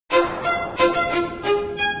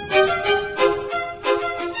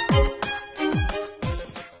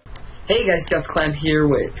Hey guys, TheStealthyClam here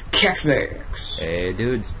with Kexmax. Hey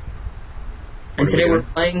dudes. And today we're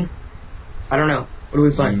playing, I don't know, what are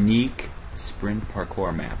we playing? Unique sprint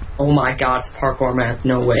parkour map. Oh my god, it's a parkour map,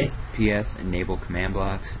 no way. PS, enable command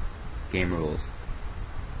blocks, game rules.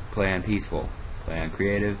 Play on peaceful, play on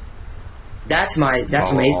creative. That's follow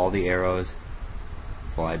amazing. all the arrows,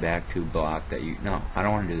 fly back to block that you, no, I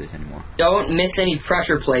don't want to do this anymore. Don't miss any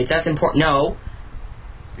pressure plates, that's important. No.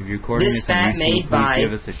 If you're recording This this on map YouTube, made please by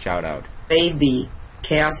give us a shout out. Baby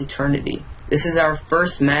Chaos Eternity. This is our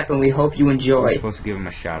first map and we hope you We're enjoy. supposed to give them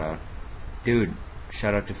a shout out. Dude,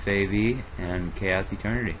 shout out to Faye V and Chaos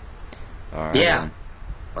Eternity. Alright. Yeah.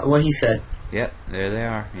 What he said. Yep, there they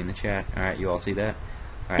are in the chat. Alright, you all see that?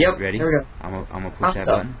 Alright, Yep, ready? there we go. I'm gonna push Found that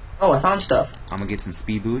stuff. button. Oh, I found stuff. I'm gonna get some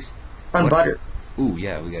speed boost. Found butter. Ooh,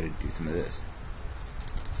 yeah, we gotta do some of this.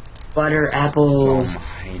 Butter, It's apples. all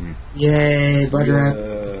mine. Yay, butter,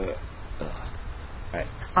 apples. Alright.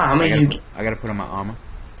 How many did you get? I gotta put on my armor.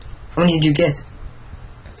 How many did you get?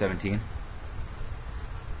 At 17.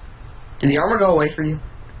 Did the armor go away for you?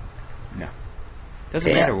 No. Doesn't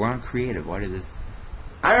Yeah. matter, we're on creative. Why did this...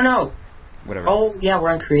 I don't know. Whatever. Oh, yeah,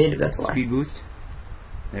 we're on creative, that's why. Speed boost.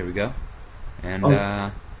 There we go. And, Oh.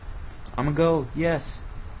 I'm gonna go. Yes.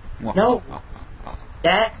 No.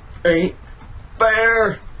 That ain't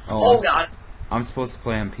fair. Oh, I'm- god. I'm supposed to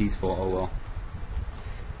play on peaceful. Oh, well.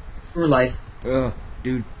 Screw life. Ugh.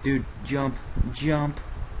 Dude, jump. Jump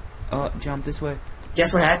this way.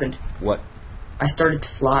 Guess what happened? What? I started to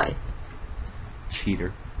fly.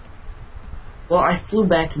 Cheater. Well, I flew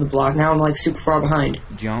back to the block. Now I'm like super far behind.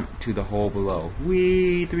 Jump to the hole below.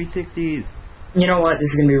 Wee! 360s! You know what? This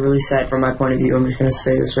is going to be really sad from my point of view. I'm just going to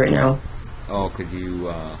say this right now. Oh, could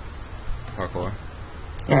you, parkour?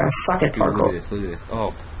 Yeah, I suck at Dude, look at parkour. this, look at this.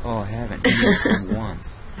 Oh, I haven't missed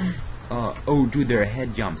once. Oh, dude, there are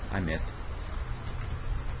head jumps. I missed.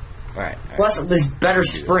 Alright. Plus, this better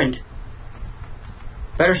sprint.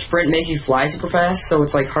 Better sprint makes you fly super fast, so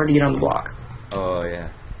it's like hard to get on the block. Oh, yeah.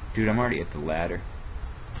 Dude, I'm already at the ladder.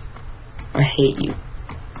 I hate you.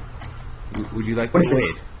 Would you like What to is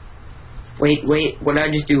this? Wait, what did I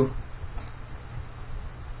just do?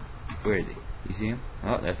 Where is he? You see him?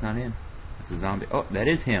 Oh, that's not him. That's a zombie. Oh, that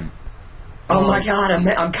is him. Oh my god,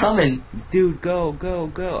 I'm coming. Dude, go.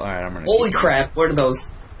 Alright, I'm gonna... Holy crap, what are those?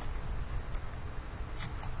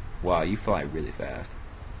 Wow, you fly really fast.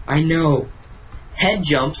 I know. Head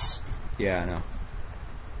jumps. Yeah, I know.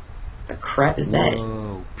 The crap is that?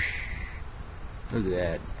 Whoa. Look at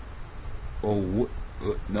that. Oh,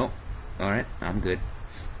 no. Alright, I'm good.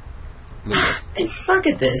 Look at I suck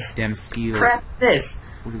at this. this. Damn skills. Crap this.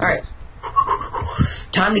 What is Alright. this?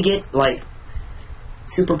 Time to get, like,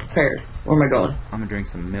 super prepared. Where am I going? I'm gonna drink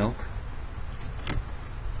some milk.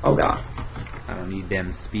 Oh god. I don't need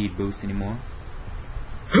them speed boosts anymore.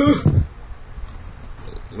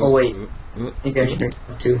 Oh wait. Maybe I should drink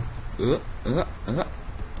that too.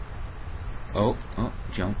 Oh,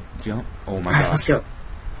 jump. Oh my Alright, gosh. let's go.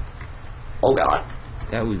 Oh god.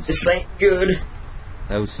 That was... This ain't good.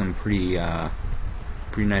 That was some pretty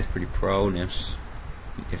nice, pretty pro-ness.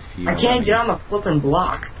 If you I know can't what get mean. on the flippin'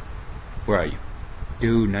 block. Where are you?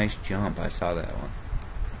 Dude, nice jump. I saw that one.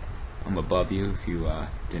 I'm above you if you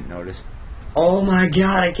didn't notice. Oh my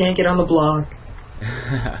god, I can't get on the block.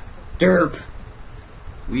 Derp.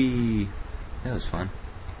 Wee. That was fun.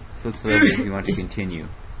 Flip to the left if you want to continue.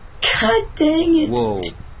 God dang it. Whoa.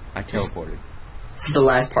 I teleported. This is the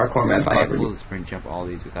last parkour map It's I ever possible did. to sprint jump all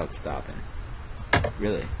these without stopping.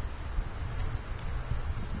 Really?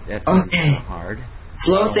 That's Okay. hard.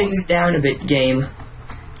 Slow things down a bit, game.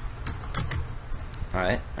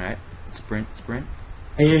 Alright. Sprint.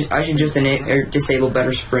 I should just disable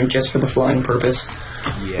better sprint just for the flying purpose.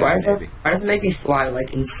 Yeah, Why does maybe. it make me fly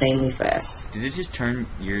like insanely fast? Did it just turn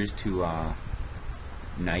yours to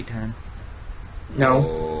nighttime? No.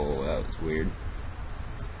 Oh, that was weird.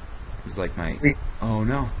 It was like my... Wait. Oh,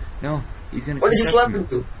 no. He's gonna... What does this confess lever me.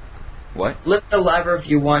 do? What? Flip the lever if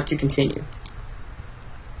you want to continue.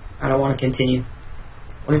 I don't want to continue.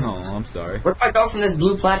 What is Oh, I'm sorry. Where do I go from this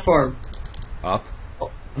blue platform? Up?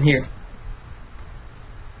 Oh, I'm here.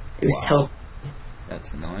 It was Wow. tele.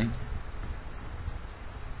 That's annoying.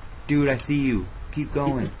 Dude, I see you. Keep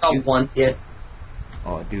going. Not once yet.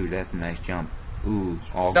 Oh, dude, that's a nice jump. Ooh,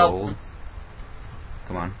 all Fell gold. once.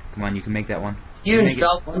 Come on, you can make that one. You can didn't make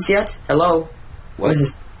fell once yet? Hello? What is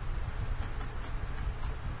this?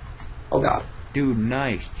 Oh god. Dude,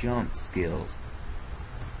 nice jump skills.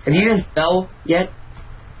 Have you even fell yet?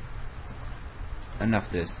 Enough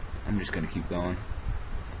of this. I'm just gonna keep going.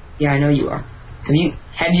 Yeah, I know you are.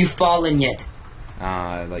 Have you fallen yet?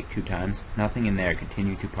 Like 2 times. Nothing in there.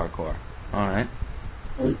 Continue to parkour. Alright.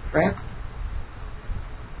 Holy crap.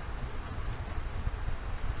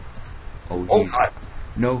 Oh, Oh geez. god.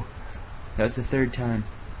 No. That's the third time.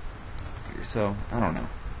 So, I don't know.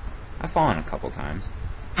 I've fallen a couple times.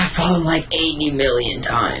 I've fallen like 80 million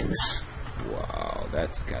times. Wow,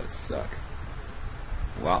 that's gotta suck.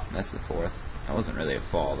 Well, that's the fourth. That wasn't really a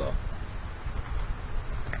fall, though.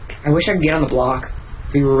 I wish I could get on the block.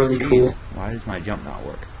 They were really cool. Why does my jump not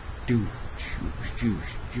work? Dude,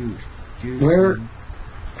 juice. Where?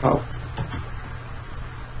 Oh.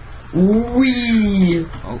 Wee!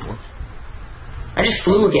 Oh, what? I just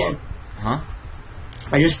flew again. Huh?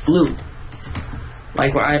 I just flew.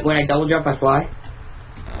 Like when I double jump, I fly.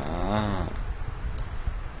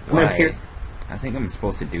 What Why? appear? I think I'm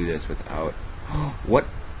supposed to do this without... What?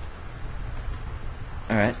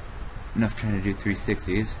 Alright. Enough trying to do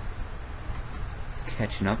 360s. It's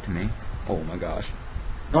catching up to me. Oh my gosh.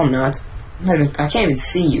 No, I'm not. I can't even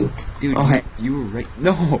see you. Dude, Oh, you were right...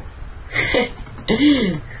 No!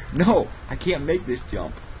 No! I can't make this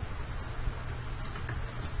jump.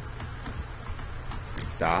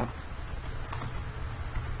 Stop.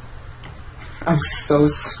 I'm so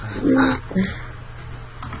screwed.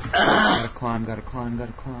 Gotta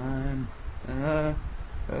climb.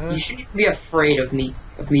 You shouldn't be afraid of me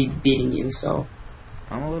beating you, so.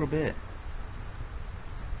 I'm a little bit.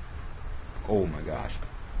 Oh my gosh.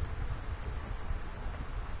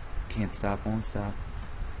 Can't stop, won't stop.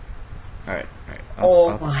 Alright.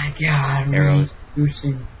 Oh up. my god, Arrows.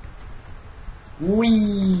 Losing.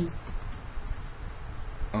 Wee!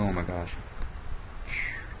 Oh my gosh.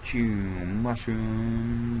 Chew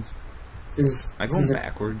mushrooms. Am I go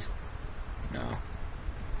backwards? No.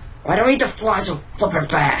 Why do I need to fly so flippin'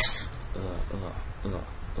 fast?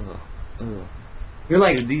 You're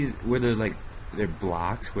like... Dude, these, where they're like, they're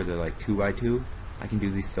blocks, where they're like 2x2, I can do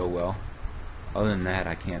these so well. Other than that,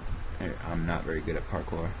 I can't, I'm not very good at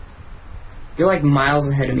parkour. You're like miles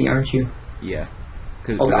ahead of me, aren't you? Yeah.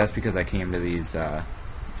 Oh, But that's because I came to these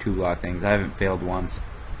 2-block things. I haven't failed once,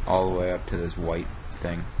 all the way up to this white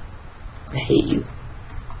thing. I hate you.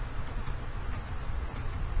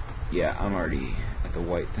 Yeah, I'm already at the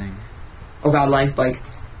white thing. Oh god, life bike.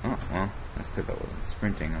 Oh, well, that's because I wasn't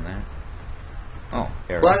sprinting on that. Oh,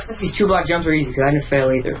 arrow. Well, that's because these 2-block jumps are easy, because I didn't fail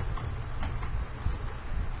either.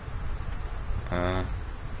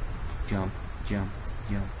 Jump.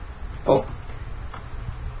 Oh.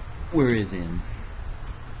 Where is him?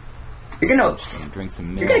 You're gonna Drink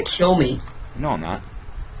some You're milk. gonna kill me. No, I'm not.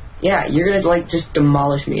 Yeah, you're gonna, like, just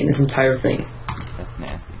demolish me in this entire thing. That's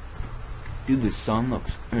nasty. Dude, the sun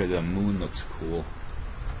looks, or the moon looks cool.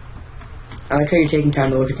 I like how you're taking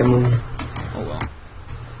time to look at the moon. Oh well.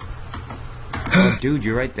 Oh, dude,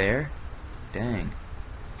 you're right there? Dang.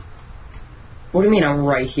 What do you mean I'm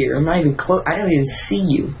right here? I'm not even close. I don't even see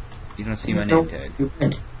you. You don't see my name tag. You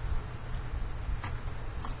went.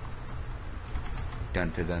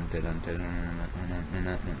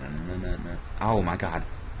 Oh my god.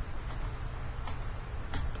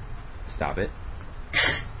 Stop it.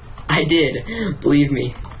 I did. Believe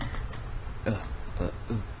me.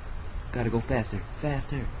 Gotta go faster.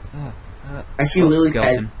 I see Lily's head.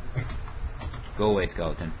 Skeleton. Go away,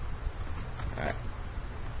 skeleton. Alright.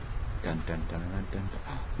 Dun.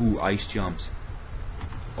 Ooh, ice jumps.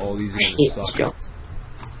 Oh, these are I gonna hate suck. jumps.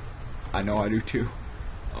 I know I do too.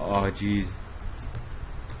 Oh, jeez.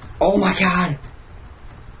 Oh my god.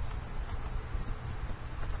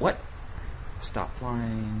 What? Stop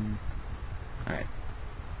flying. Alright.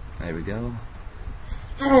 There we go.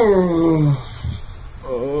 Oh.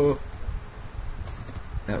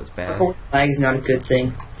 That was bad. Parkour with lag is not a good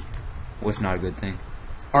thing. What's not a good thing?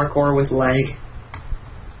 Parkour with lag.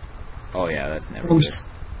 Oh yeah, that's never good. Oops.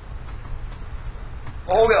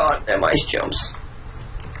 Oh god, them ice jumps.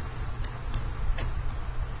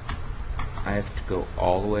 I have to go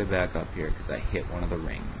all the way back up here because I hit one of the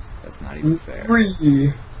rings. That's not even fair.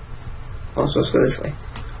 Oh, I'm supposed to go this way.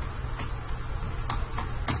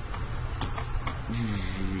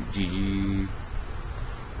 GG.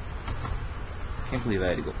 Can't believe I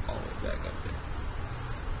had to go all the way back up there.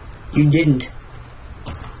 You didn't.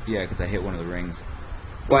 Yeah, because I hit one of the rings.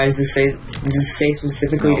 Why does this say? Does it say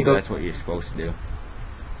specifically No, to go? that's what you're supposed to do.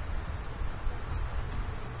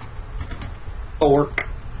 Orc.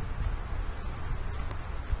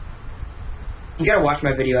 You gotta watch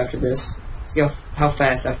my video after this. See how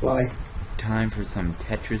fast I fly. Time for some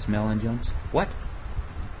Tetris melon jumps. What?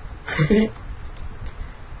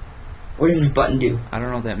 What does this button do? I don't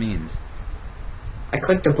know what that means. I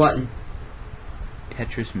clicked the button.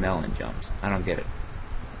 Tetris melon jumps. I don't get it.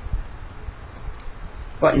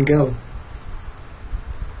 Button go.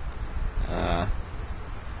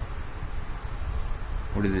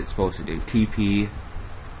 What What is it supposed to do? TP.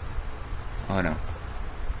 Oh no.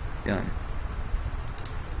 Done.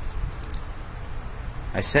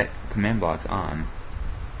 I set command blocks on.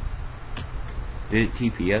 Did it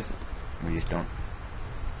TP us? We just don't.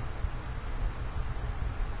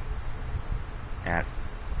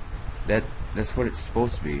 That's what it's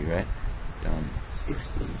supposed to be, right? Done.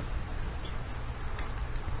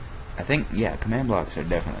 I think, yeah, command blocks are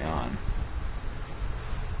definitely on.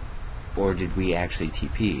 Or did we actually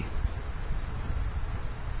TP?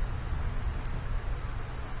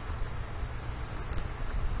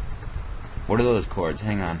 What are those chords?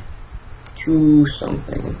 Hang on. 2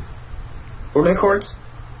 something. What are the chords?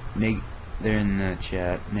 They're in the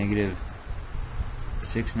chat. Negative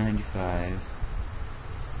 695.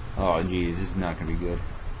 Oh, geez, this is not going to be good.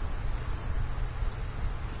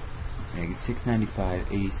 Negative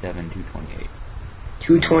 695, 87, 228.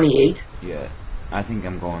 228? Yeah, I think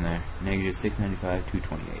I'm going there. Negative 695,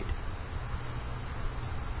 228.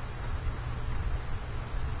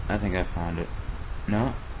 I think I found it.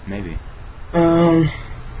 No? Maybe.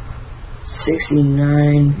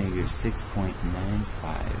 69. Negative 6.95.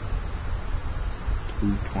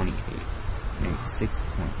 228. Negative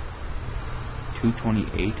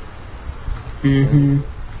 228.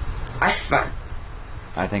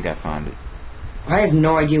 I think I found it. I have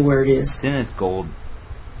no idea where it is. It's in this gold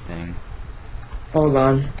thing. Hold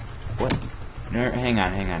on. What? No, hang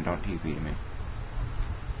on, don't TP to me.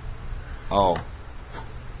 Oh.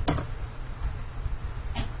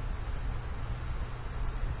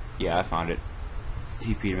 Yeah, I found it.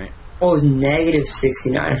 TP to me. Oh, it's negative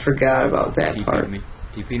 69. I forgot about that TP part. to me.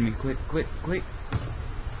 TP to me. Quick.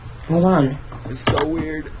 Hold on. It's so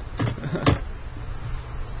weird.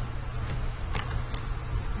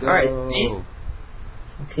 Alright.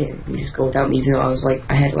 Okay, we just go without me, even though I was like,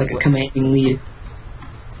 I had like a commanding lead.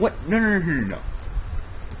 What? No.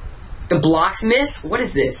 The blocks miss? What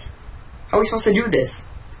is this? How are we supposed to do this?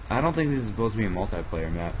 I don't think this is supposed to be a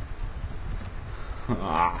multiplayer map.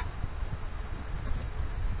 Ah.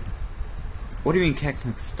 What do you mean Kex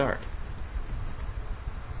start?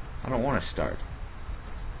 I don't want to start.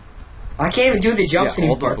 I can't even do the jumps All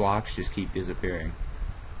anymore. the blocks just keep disappearing.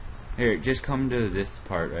 Here, just come to this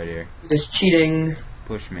part right here. This cheating.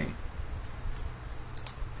 Push me.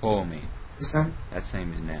 Pull me. This time? That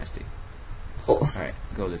same is nasty. Pull. Alright,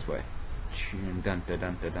 go this way.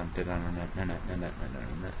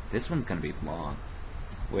 This one's gonna be long.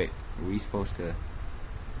 Wait, are we supposed to...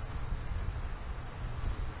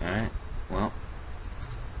 Alright, well.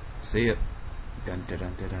 See ya.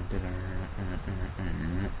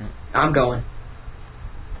 I'm going.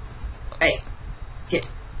 Hey. Get.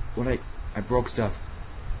 What I broke stuff.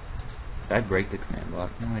 Did I break the command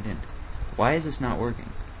block? No, I didn't. Why is this not working?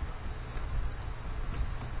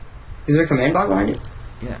 Is there a command block behind it?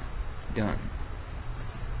 Yeah. Done.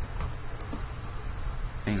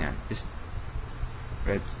 Hang on. Just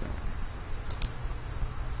redstone.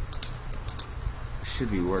 Should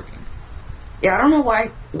be working. Yeah, I don't know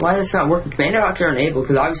why that's not working. Command blocks are enabled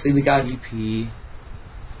because obviously we got TP.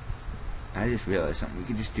 I just realized something. We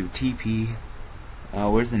could just do TP.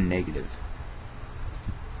 Where's the negative?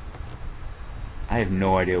 I have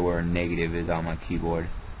no idea where a negative is on my keyboard.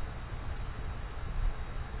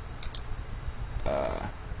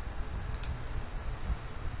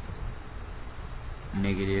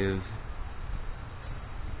 Negative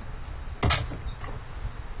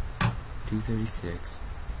 236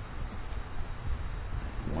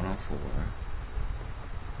 104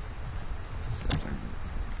 7.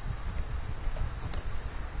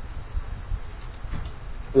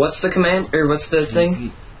 What's the command or what's the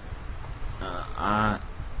thing? Hang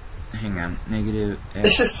on. Negative F.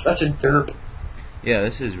 This is such a derp. Yeah,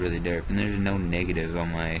 this is really derp, and there's no negative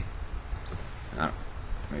on my. Oh,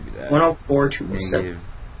 maybe that. 104 207. Negative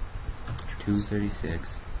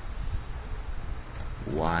 236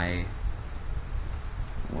 Y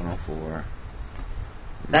 104.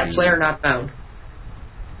 That V. player not found.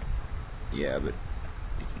 Yeah, but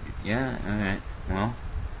yeah, alright. Well,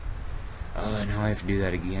 now I have to do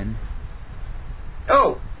that again.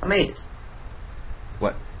 Oh, I made it.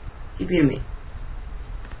 What? TP to me.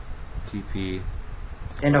 TP.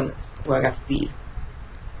 Stand on this. Oh, I got speed.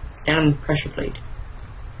 Stand on the pressure plate.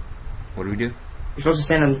 What do we do? You're supposed to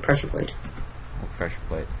stand on the pressure plate. Oh, pressure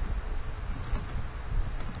plate.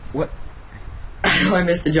 What? I know I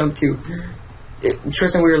missed the jump too.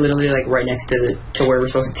 Tristan, we were literally like right next to where we're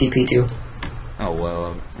supposed to TP to. Oh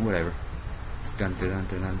well, whatever. Dun, dun, dun,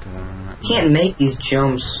 dun, dun, dun. Can't make these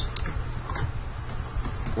jumps.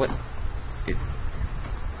 What?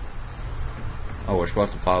 Oh, we're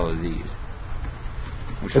supposed to follow these.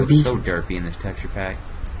 Which looks so derpy in this texture pack.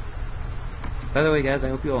 By the way, guys, I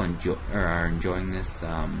hope you all are enjoying this.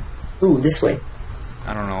 Ooh, this way.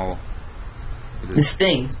 I don't know. This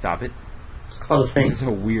thing. Stop it. It's called a thing. This is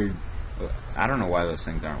a weird. I don't know why those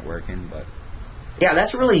things aren't working, but Yeah,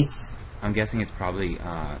 that's really I'm guessing it's probably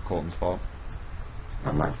Colton's fault.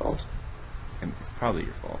 not my fault. It's probably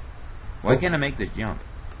your fault. Why can't I make this jump?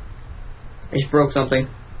 I just broke something.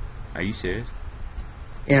 Are you serious?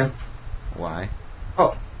 Yeah. Why?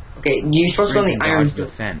 Oh, okay. You're supposed to go in the iron Dodge the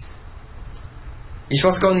door. fence. You're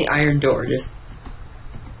supposed to go in the iron door. Just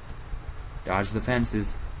Dodge the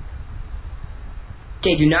fences.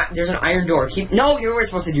 okay. Do not. There's an iron door. No, you weren't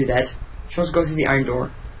supposed to do that. You're supposed to go through the iron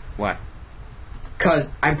door. Why? Cause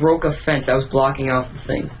I broke a fence that was blocking off the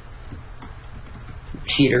thing.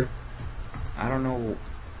 Cheater. I don't know.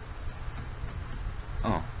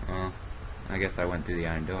 Oh, I guess I went through the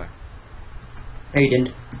iron door. No, you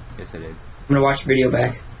didn't. Yes, I did. I'm gonna watch the video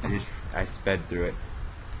back. I sped through it.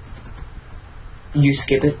 Did you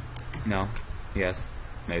skip it? No. Yes.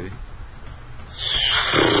 Maybe.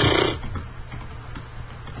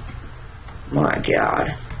 My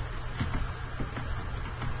God.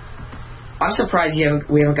 I'm surprised we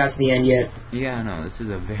haven't got to the end yet. Yeah, I know. This is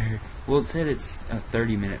a very... Well, it said it's a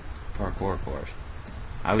 30-minute parkour course.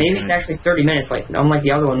 Maybe it's actually 30 minutes, like unlike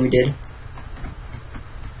the other one we did.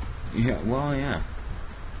 Yeah, well, yeah.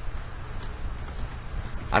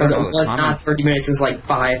 I Because don't know. it was not 30 minutes, it was like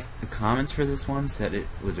 5. The comments for this one said it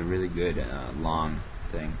was a really good, long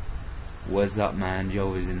thing. What's up, man?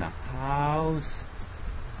 Joe is in the house.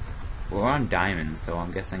 Well, we're on diamond, so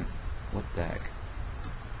I'm guessing... What the heck?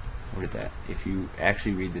 What is that? If you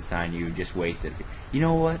actually read the sign, you just waste it. You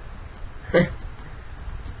know what?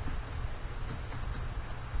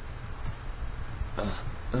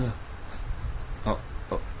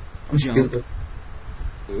 Oh. I'm stupid.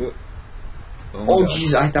 Oh,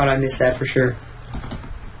 jeez, I thought I missed that for sure.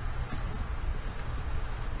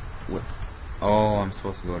 What? Oh, I'm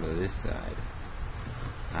supposed to go to this side.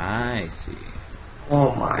 I see.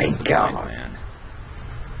 Oh my That's God. blind man.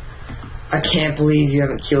 I can't believe you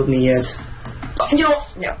haven't killed me yet. You know,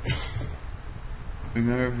 yeah.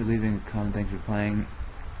 Remember for leaving a comment. Thanks for playing.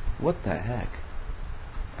 What the heck?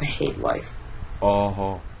 I hate life.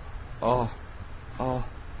 Oh.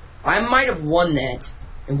 I might have won that,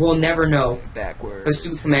 and we'll never know. Backwards. Those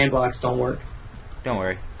 2 command blocks don't work. Don't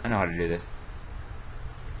worry. I know how to do this.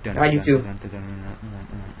 I do too.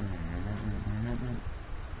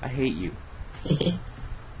 I hate you.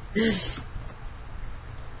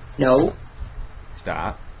 No.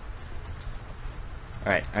 Stop.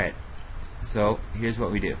 Alright. So, here's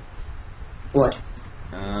what we do. What?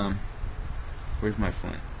 Where's my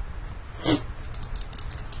flint?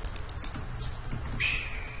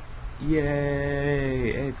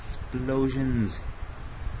 Yay! Explosions!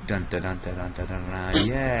 Dun dun dun dun dun dun dun dun.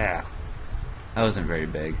 Yeah! That wasn't very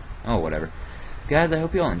big. Oh, whatever. Guys, I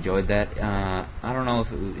hope you all enjoyed that. I don't know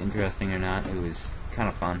if it was interesting or not. It was kind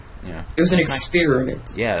of fun, you know. It was an experiment.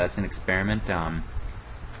 Yeah, that's an experiment.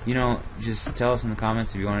 You know, just tell us in the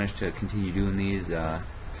comments if you want us to continue doing these.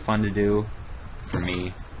 Fun to do for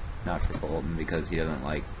me, not for Colton, because he doesn't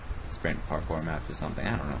like sprint parkour maps or something.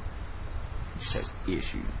 I don't know. He just has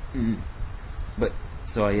issues. But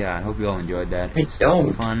so yeah, I hope you all enjoyed that. I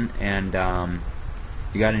don't. Fun, and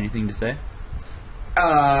you got anything to say?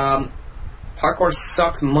 Parkour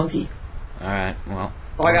sucks, monkey. All right. Well,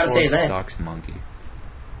 All I gotta say is that. Sucks, monkey.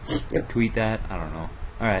 Yep. Tweet that. I don't know.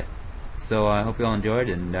 All right. So I hope you all enjoyed,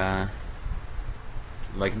 and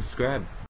like and subscribe.